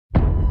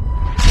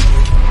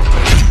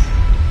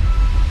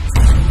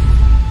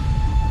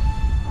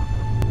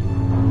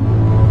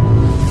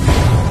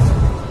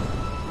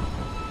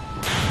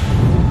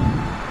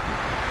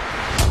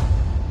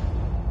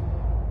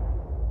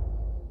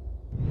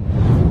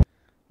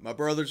My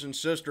brothers and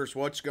sisters,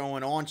 what's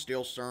going on?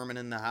 Steel Sermon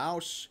in the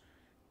house.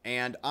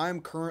 And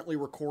I'm currently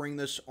recording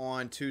this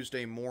on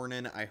Tuesday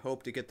morning. I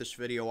hope to get this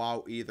video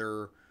out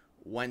either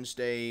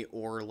Wednesday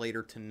or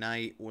later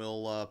tonight.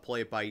 We'll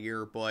play it by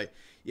ear. But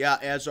yeah,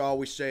 as I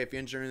always say, if you're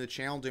enjoying the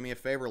channel, do me a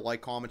favor,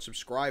 like, comment,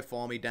 subscribe.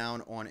 Follow me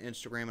down on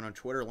Instagram and on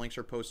Twitter. Links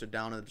are posted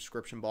down in the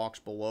description box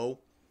below.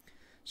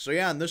 So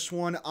yeah, in this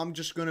one, I'm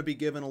just going to be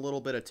giving a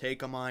little bit of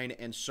take of mine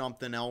and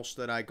something else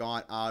that I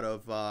got out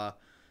of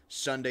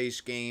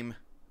Sunday's game.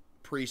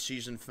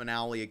 Preseason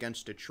finale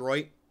against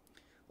Detroit.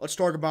 Let's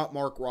talk about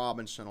Mark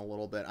Robinson a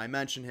little bit. I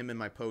mentioned him in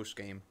my post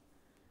game.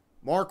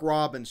 Mark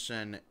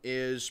Robinson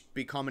is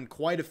becoming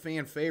quite a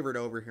fan favorite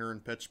over here in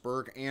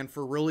Pittsburgh, and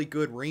for really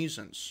good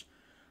reasons.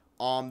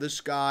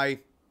 This guy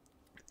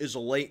is a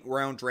late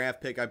round draft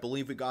pick. I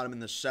believe we got him in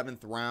the 7th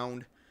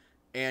round.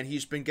 And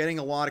he's been getting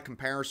a lot of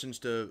comparisons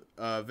to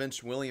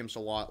Vince Williams a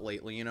lot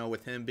lately, you know,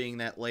 with him being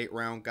that late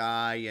round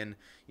guy and,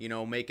 you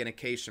know, making a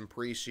case in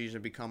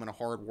preseason, becoming a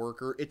hard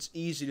worker. It's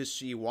easy to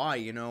see why,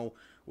 you know,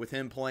 with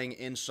him playing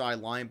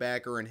inside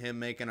linebacker and him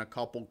making a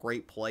couple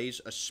great plays,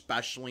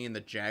 especially in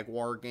the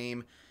Jaguar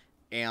game,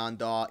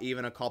 and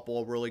even a couple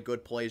of really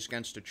good plays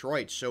against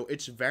Detroit. So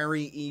it's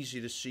very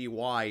easy to see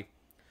why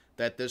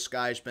that this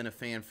guy's been a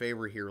fan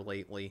favorite here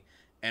lately.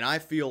 And I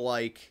feel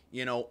like,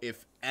 you know,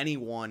 if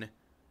anyone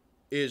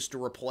is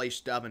to replace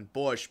Devin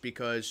Bush,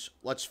 because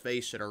let's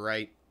face it, all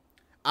right,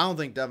 I don't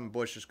think Devin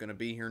Bush is going to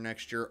be here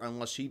next year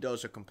unless he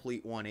does a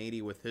complete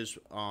 180 with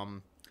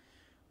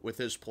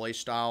his play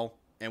style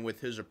and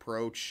with his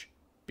approach,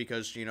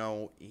 because, you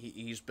know,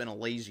 he's been a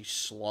lazy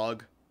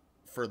slug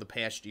for the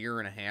past year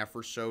and a half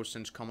or so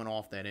since coming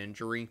off that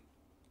injury.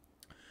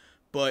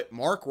 But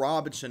Mark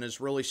Robinson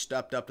has really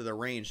stepped up to the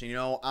range. You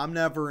know, I'm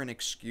never an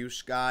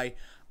excuse guy.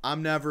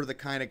 I'm never the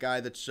kind of guy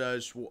that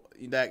says,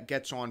 that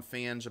gets on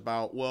fans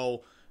about,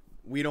 well,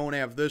 we don't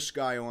have this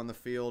guy on the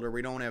field or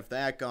we don't have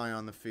that guy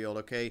on the field,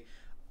 okay?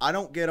 I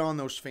don't get on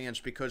those fans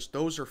because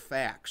those are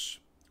facts,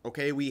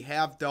 okay? We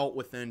have dealt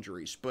with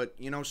injuries, but,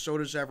 you know, so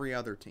does every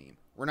other team.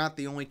 We're not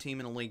the only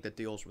team in the league that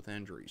deals with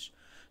injuries.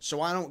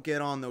 So I don't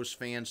get on those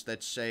fans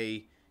that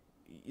say,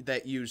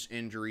 that use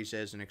injuries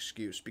as an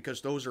excuse, because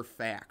those are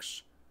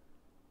facts.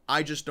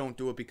 I just don't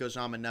do it because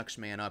I'm a next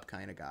man up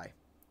kind of guy.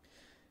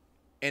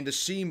 And to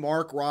see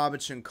Mark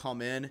Robinson come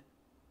in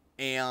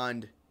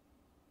and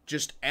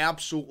just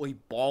absolutely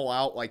ball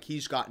out like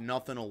he's got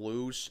nothing to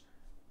lose,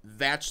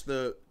 that's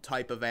the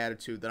type of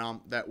attitude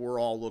that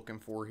we're all looking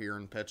for here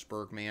in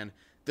Pittsburgh, man.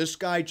 This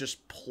guy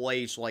just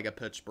plays like a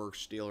Pittsburgh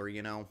Steeler,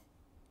 you know.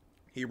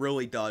 He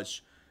really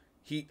does.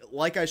 He,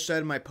 like I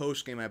said in my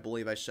postgame, I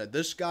believe I said,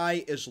 this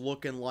guy is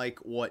looking like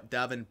what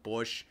Devin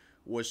Bush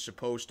was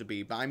supposed to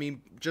be. But I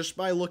mean, just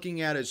by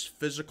looking at his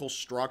physical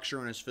structure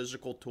and his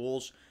physical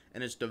tools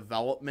and his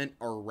development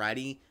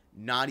already,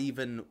 not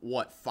even,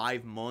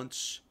 5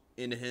 months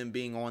into him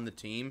being on the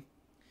team.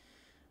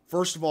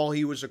 First of all,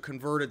 he was a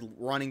converted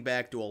running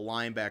back to a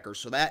linebacker,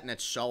 so that in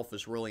itself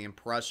is really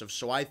impressive.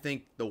 So I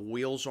think the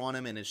wheels on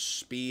him and his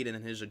speed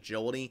and his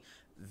agility,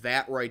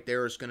 that right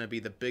there is going to be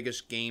the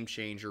biggest game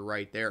changer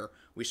right there.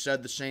 We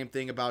said the same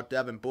thing about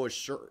Devin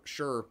Bush,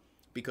 sure,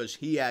 because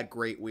he had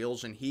great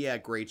wheels and he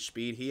had great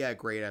speed, he had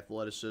great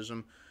athleticism.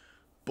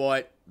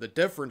 But the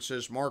difference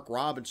is Mark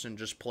Robinson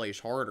just plays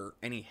harder,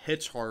 and he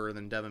hits harder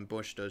than Devin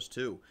Bush does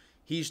too.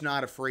 He's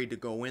not afraid to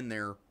go in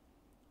there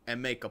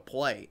and make a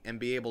play and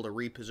be able to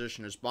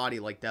reposition his body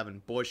like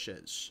Devin Bush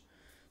is.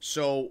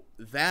 So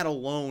that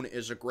alone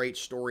is a great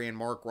story in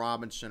Mark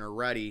Robinson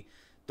already.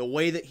 The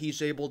way that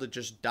he's able to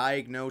just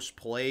diagnose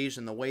plays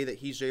and the way that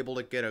he's able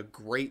to get a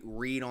great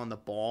read on the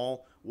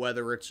ball,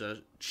 whether it's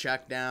a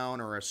check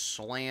down or a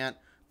slant,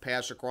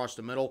 pass across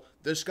the middle,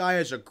 this guy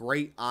has a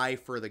great eye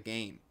for the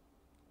game.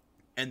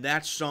 And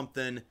that's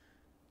something,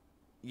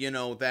 you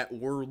know, that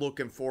we're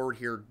looking forward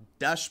here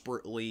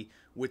desperately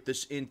with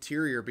this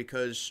interior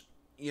because,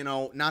 you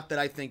know, not that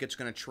I think it's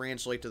going to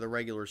translate to the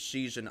regular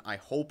season. I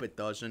hope it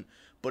doesn't.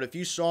 But if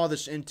you saw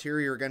this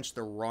interior against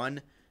the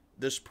run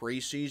this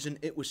preseason,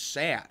 it was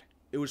sad.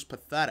 It was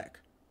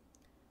pathetic.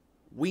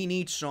 We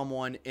need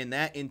someone in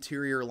that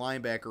interior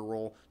linebacker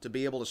role to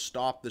be able to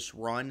stop this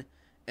run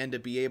and to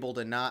be able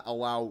to not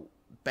allow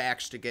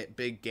backs to get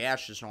big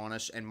gashes on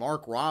us, and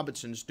Mark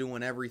Robinson's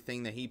doing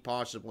everything that he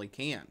possibly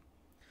can.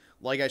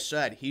 Like I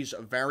said, he's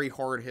a very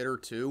hard hitter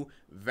too,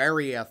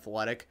 very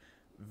athletic,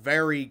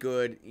 very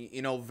good,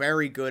 you know,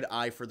 very good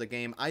eye for the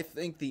game. I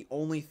think the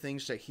only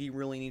things that he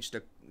really needs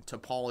to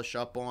polish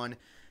up on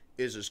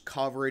is his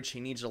coverage. He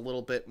needs a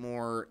little bit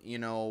more, you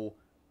know,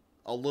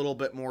 a little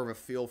bit more of a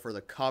feel for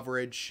the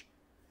coverage,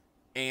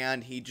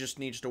 and he just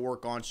needs to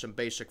work on some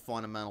basic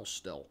fundamentals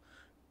still.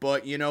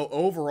 But, you know,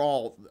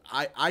 overall,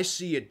 I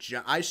see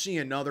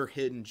another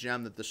hidden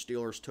gem that the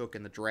Steelers took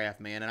in the draft,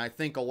 man. And I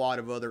think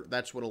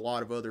that's what a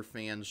lot of other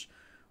fans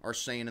are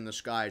saying in the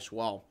sky as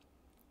well.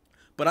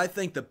 But I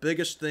think the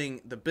biggest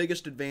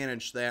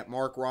advantage that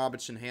Mark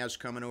Robinson has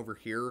coming over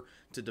here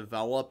to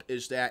develop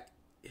is that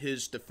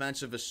his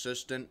defensive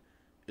assistant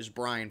is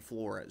Brian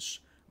Flores.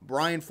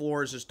 Brian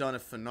Flores has done a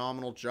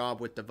phenomenal job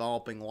with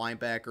developing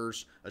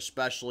linebackers,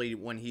 especially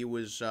when he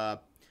was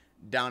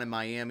down in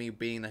Miami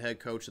being the head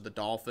coach of the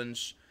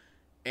Dolphins.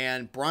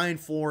 And Brian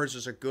Flores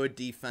is a good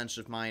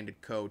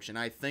defensive-minded coach, and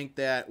I think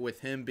that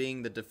with him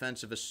being the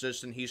defensive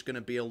assistant, he's going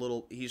to be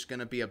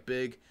a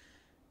big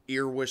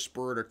ear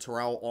whisperer to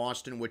Terrell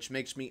Austin, which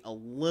makes me a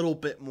little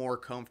bit more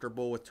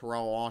comfortable with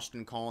Terrell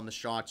Austin calling the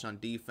shots on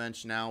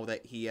defense now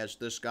that he has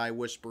this guy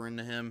whispering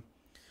to him.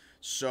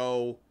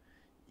 So,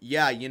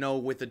 yeah,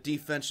 with a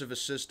defensive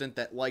assistant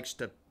that likes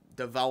to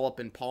develop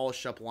and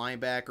polish up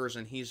linebackers,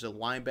 and he's a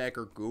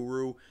linebacker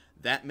guru,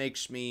 that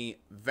makes me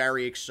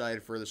very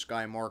excited for this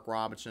guy, Mark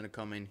Robinson, to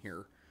come in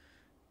here.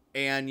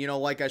 And,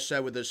 like I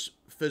said, with his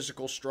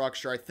physical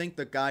structure, I think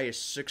the guy is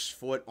 6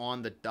 foot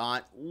on the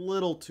dot.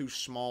 Little too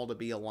small to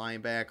be a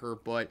linebacker,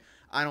 but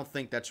I don't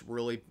think that's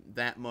really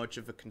that much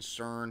of a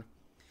concern.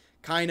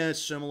 Kind of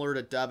similar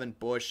to Devin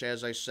Bush,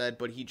 as I said,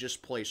 but he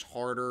just plays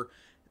harder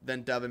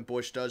than Devin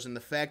Bush does. And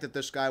the fact that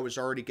this guy was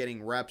already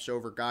getting reps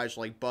over guys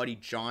like Buddy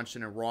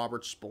Johnson and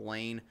Robert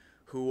Spillane,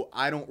 who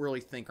I don't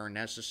really think are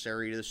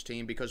necessary to this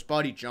team, because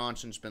Buddy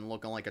Johnson's been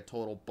looking like a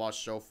total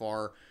bust so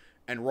far,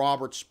 and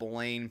Robert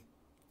Spillane,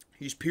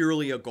 he's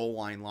purely a goal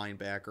line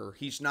linebacker.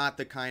 He's not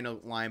the kind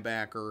of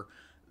linebacker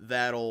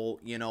that'll,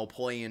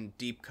 play in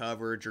deep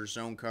coverage or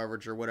zone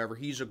coverage or whatever.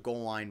 He's a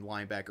goal line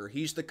linebacker.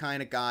 He's the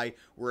kind of guy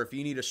where if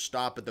you need to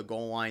stop at the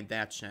goal line,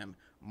 that's him.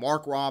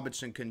 Mark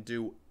Robinson can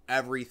do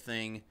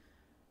everything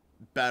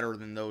better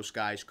than those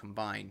guys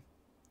combined.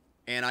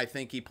 And I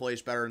think he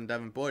plays better than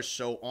Devin Bush.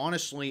 So,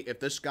 honestly, if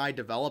this guy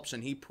develops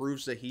and he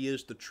proves that he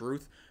is the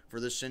truth for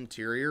this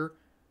interior,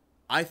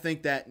 I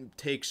think that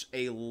takes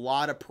a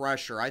lot of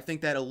pressure. I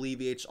think that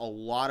alleviates a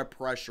lot of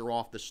pressure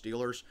off the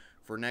Steelers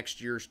for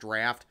next year's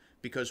draft,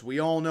 because we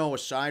all know,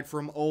 aside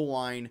from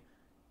O-line,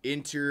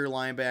 interior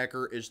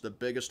linebacker is the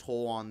biggest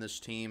hole on this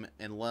team,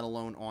 and let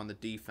alone on the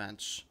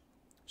defense.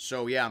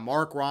 So, yeah,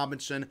 Mark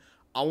Robinson,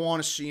 I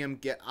want to see him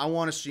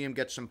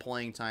get some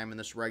playing time in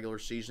this regular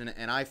season,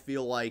 and I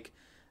feel like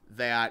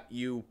that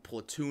you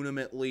platoon him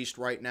at least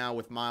right now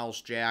with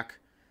Miles Jack,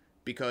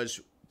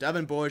 because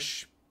Devin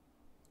Bush,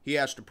 he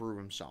has to prove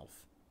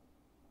himself,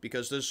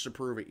 because this is a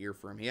prove-it year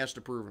for him. He has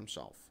to prove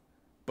himself.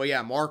 But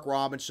yeah, Mark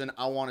Robinson,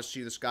 I want to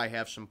see this guy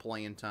have some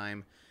playing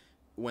time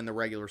when the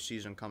regular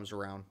season comes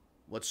around.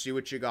 Let's see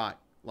what you got.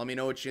 Let me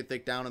know what you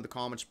think down in the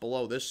comments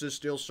below. This is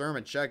Steel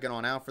Sermon checking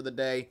on out for the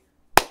day.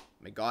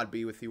 May God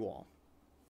be with you all.